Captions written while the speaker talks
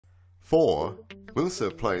4.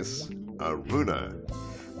 Musa Place, Aroona.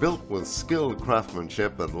 Built with skilled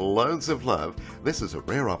craftsmanship and loads of love, this is a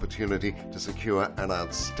rare opportunity to secure an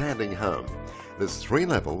outstanding home. This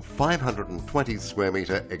 3-level, 520 square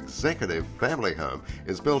metre executive family home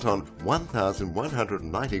is built on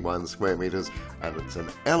 1,191 square metres, and it's an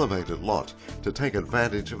elevated lot to take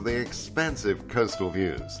advantage of the expansive coastal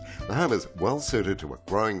views. The home is well suited to a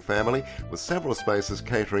growing family with several spaces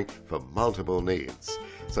catering for multiple needs.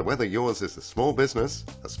 So whether yours is a small business,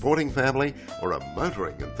 a sporting family, or a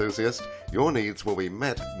motoring enthusiast, your needs will be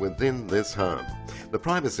met within this home. The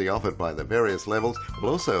privacy offered by the various levels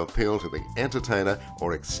will also appeal to the entertainer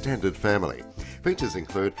or extended family. Features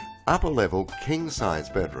include upper-level king-size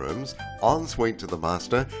bedrooms, ensuite to the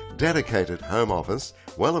master, dedicated home office,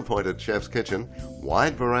 well-appointed chef's kitchen,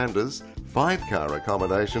 wide verandas, 5-car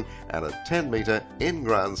accommodation, and a 10-metre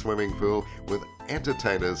in-ground swimming pool with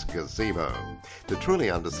entertainer's gazebo. To truly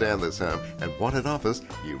understand this home and what it offers,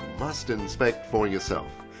 you must inspect for yourself.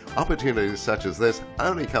 Opportunities such as this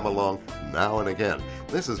only come along now and again.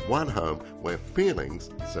 This is one home where feelings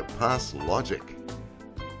surpass logic.